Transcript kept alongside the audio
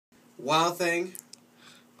Wild Thing,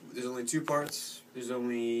 there's only 2 parts. There's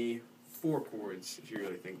only 4 chords, if you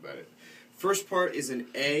really think about it. First part is an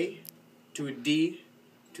A to a D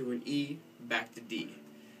to an E back to D.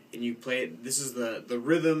 And you play it, this is the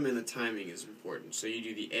rhythm and the timing is important. So you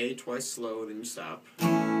do the A twice slow, then you stop.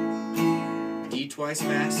 D twice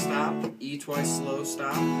fast, stop. E twice slow,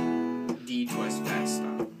 stop. D twice fast,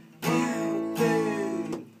 stop. Wild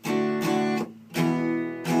thing,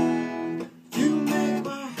 you make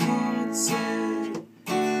my heart sing.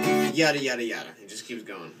 Yada, yada, yada. It just keeps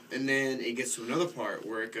going. And then it gets to another part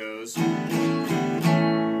where it goes,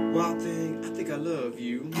 wild thing, I think I love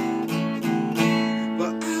you,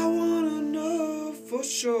 but I wanna know for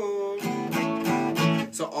sure.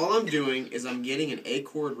 So all I'm doing is I'm getting an A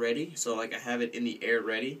chord ready, so like I have it in the air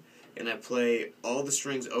ready, and I play all the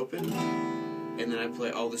strings open, and then I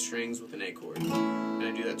play all the strings with an A chord. And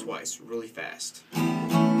I do that twice, really fast.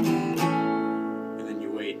 And then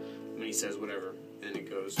you wait when he says whatever, and it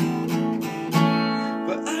goes,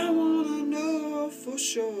 but I wanna know for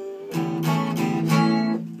sure.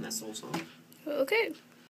 And that's the whole song. Okay.